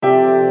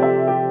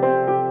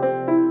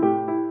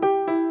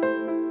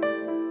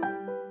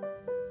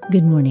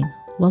Good morning.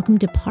 Welcome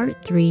to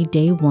part 3,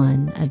 day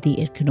 1 of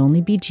the It Could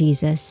Only Be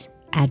Jesus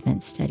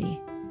Advent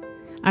Study.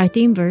 Our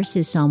theme verse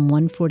is Psalm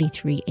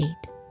 143:8.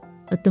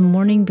 Let the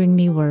morning bring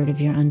me word of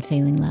your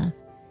unfailing love,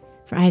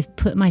 for I have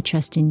put my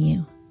trust in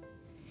you.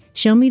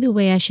 Show me the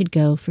way I should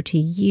go, for to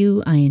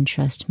you I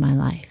entrust my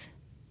life.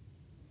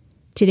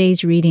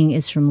 Today's reading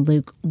is from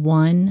Luke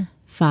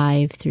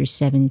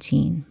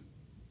 1:5-17.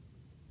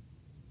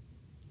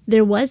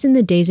 There was in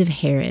the days of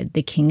Herod,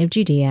 the king of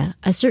Judea,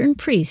 a certain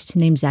priest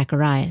named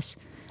Zacharias,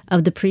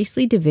 of the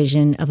priestly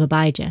division of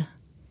Abijah.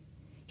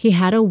 He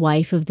had a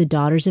wife of the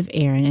daughters of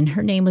Aaron, and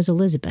her name was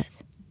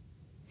Elizabeth.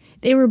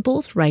 They were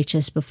both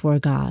righteous before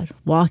God,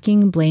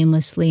 walking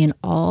blamelessly in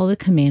all the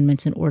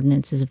commandments and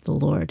ordinances of the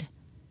Lord.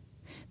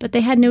 But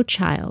they had no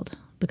child,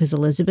 because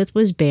Elizabeth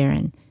was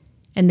barren,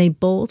 and they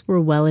both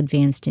were well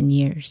advanced in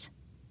years.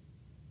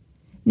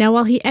 Now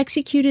while he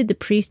executed the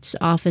priest's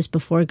office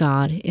before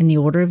God in the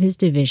order of his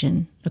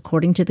division,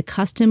 according to the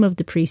custom of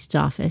the priest's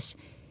office,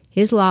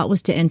 his lot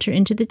was to enter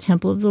into the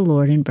temple of the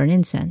Lord and burn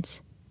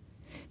incense.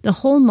 The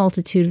whole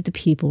multitude of the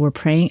people were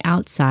praying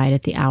outside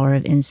at the hour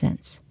of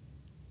incense.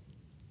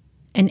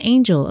 An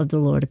angel of the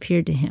Lord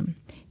appeared to him,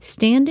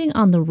 standing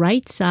on the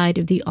right side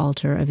of the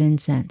altar of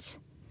incense.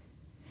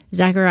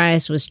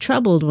 Zacharias was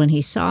troubled when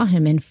he saw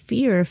him, and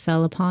fear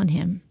fell upon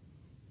him.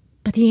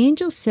 But the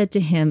angel said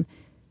to him,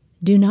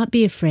 "Do not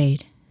be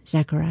afraid,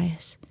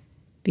 Zacharias,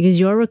 because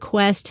your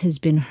request has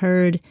been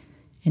heard,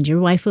 and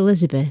your wife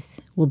Elizabeth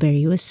will bear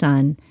you a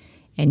son,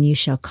 and you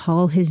shall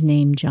call his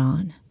name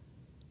John.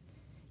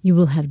 You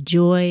will have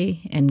joy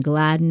and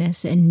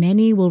gladness, and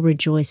many will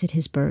rejoice at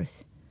his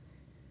birth.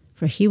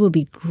 For he will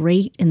be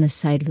great in the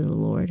sight of the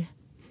Lord,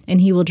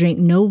 and he will drink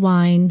no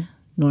wine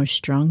nor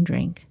strong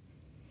drink.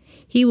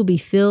 He will be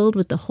filled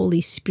with the Holy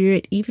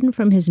Spirit even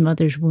from his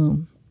mother's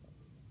womb.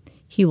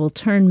 He will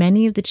turn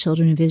many of the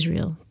children of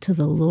Israel to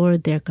the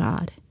Lord their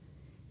God.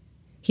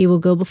 He will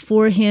go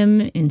before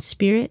him in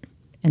spirit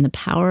and the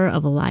power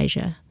of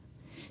Elijah,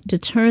 to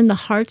turn the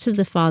hearts of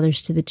the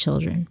fathers to the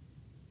children,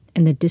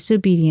 and the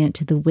disobedient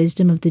to the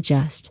wisdom of the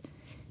just,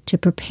 to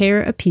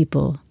prepare a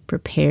people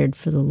prepared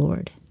for the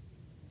Lord."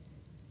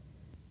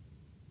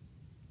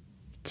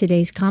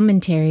 Today's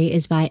commentary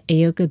is by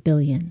Ayoka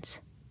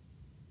Billions.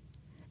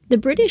 The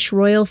British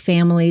royal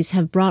families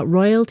have brought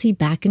royalty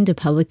back into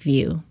public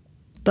view,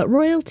 but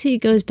royalty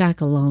goes back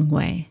a long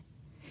way.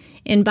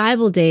 In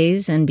Bible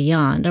days and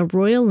beyond, a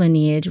royal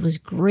lineage was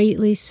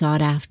greatly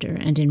sought after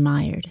and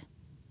admired.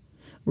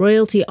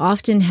 Royalty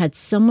often had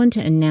someone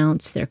to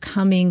announce their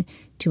coming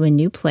to a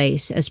new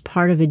place as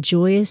part of a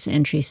joyous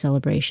entry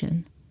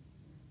celebration.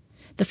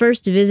 The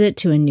first visit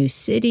to a new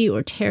city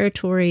or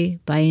territory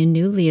by a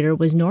new leader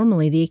was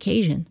normally the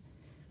occasion.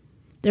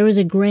 There was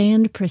a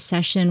grand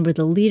procession where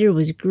the leader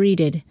was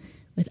greeted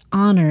with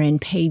honor and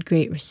paid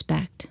great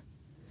respect.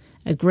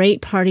 A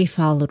great party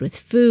followed with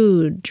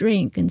food,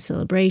 drink, and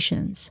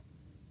celebrations.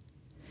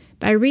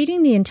 By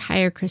reading the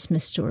entire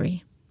Christmas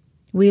story,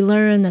 we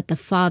learn that the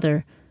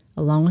Father,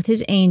 along with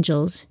his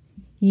angels,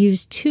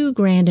 used 2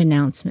 grand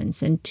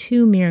announcements and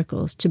 2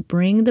 miracles to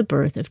bring the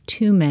birth of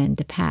 2 men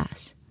to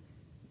pass.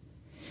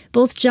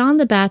 Both John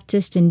the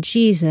Baptist and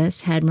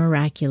Jesus had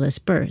miraculous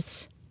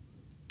births.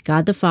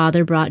 God the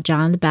Father brought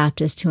John the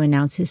Baptist to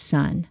announce his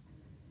son.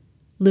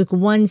 Luke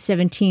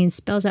 1:17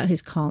 spells out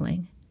his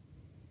calling.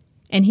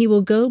 And he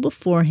will go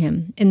before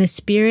him in the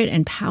spirit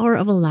and power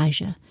of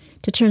Elijah,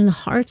 to turn the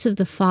hearts of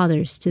the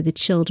fathers to the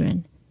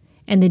children,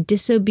 and the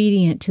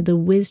disobedient to the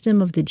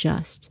wisdom of the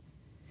just,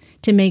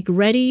 to make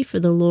ready for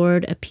the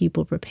Lord a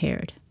people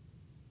prepared.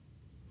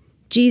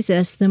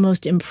 Jesus, the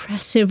most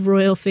impressive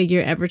royal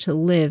figure ever to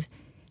live,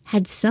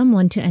 had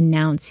someone to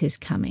announce his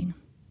coming.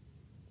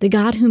 The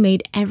God who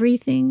made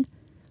everything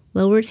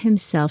lowered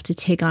himself to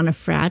take on a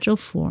fragile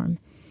form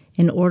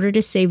in order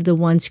to save the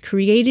ones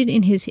created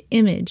in his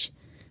image,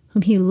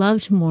 whom he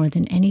loved more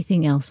than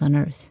anything else on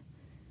earth,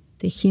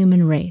 the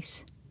human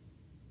race.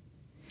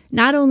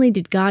 Not only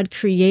did God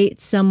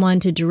create someone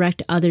to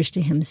direct others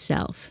to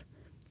himself,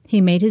 he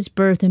made his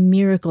birth a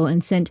miracle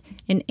and sent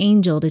an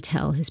angel to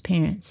tell his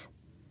parents.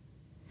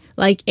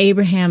 Like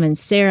Abraham and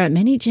Sarah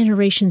many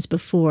generations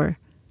before,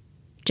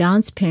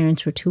 John's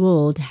parents were too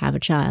old to have a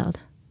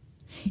child.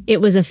 It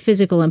was a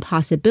physical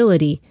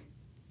impossibility,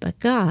 but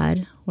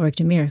God worked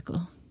a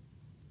miracle.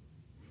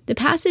 The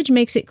passage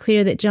makes it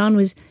clear that John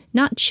was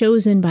not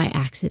chosen by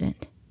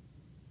accident.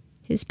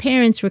 His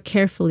parents were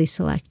carefully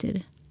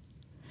selected.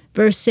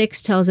 Verse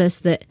 6 tells us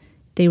that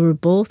they were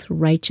both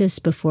righteous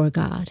before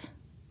God,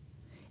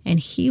 and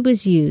he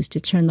was used to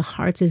turn the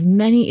hearts of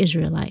many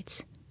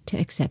Israelites to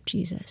accept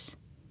Jesus.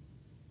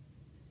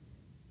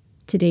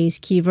 Today's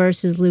key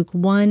verse is Luke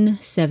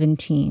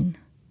 1:17.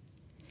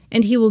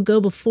 And he will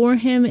go before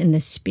him in the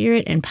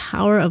spirit and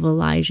power of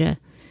Elijah,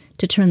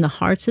 to turn the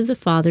hearts of the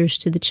fathers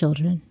to the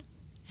children,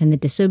 and the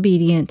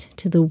disobedient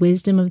to the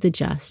wisdom of the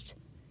just,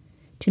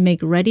 to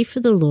make ready for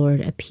the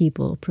Lord a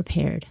people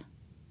prepared.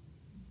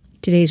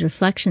 Today's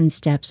reflection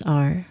steps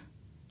are: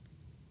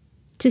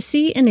 to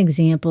see an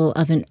example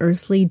of an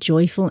earthly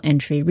joyful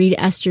entry, read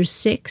Esther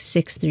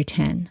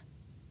 6:6-10.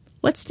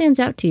 What stands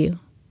out to you?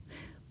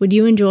 Would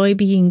you enjoy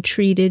being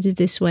treated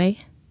this way?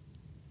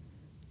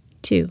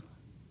 2.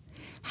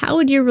 How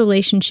would your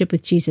relationship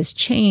with Jesus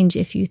change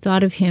if you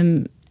thought of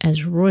him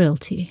as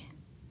royalty?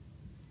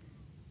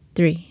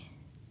 3.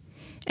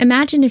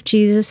 Imagine if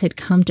Jesus had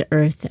come to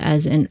earth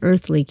as an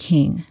earthly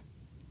king.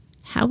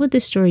 How would the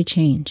story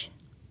change?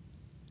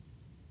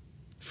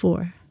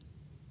 4.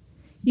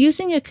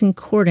 Using a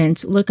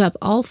concordance, look up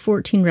all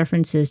 14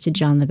 references to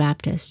John the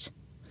Baptist.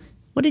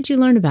 What did you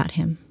learn about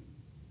him?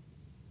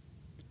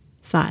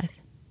 5.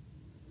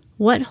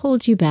 What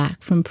holds you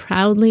back from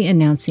proudly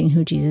announcing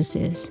who Jesus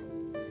is?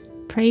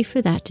 Pray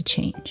for that to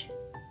change.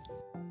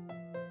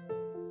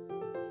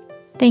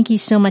 Thank you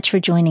so much for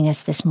joining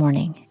us this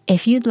morning.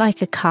 If you'd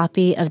like a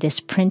copy of this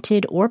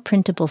printed or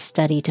printable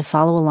study to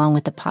follow along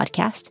with the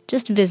podcast,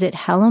 just visit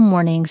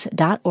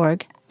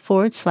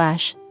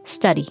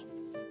hellomornings.org/study.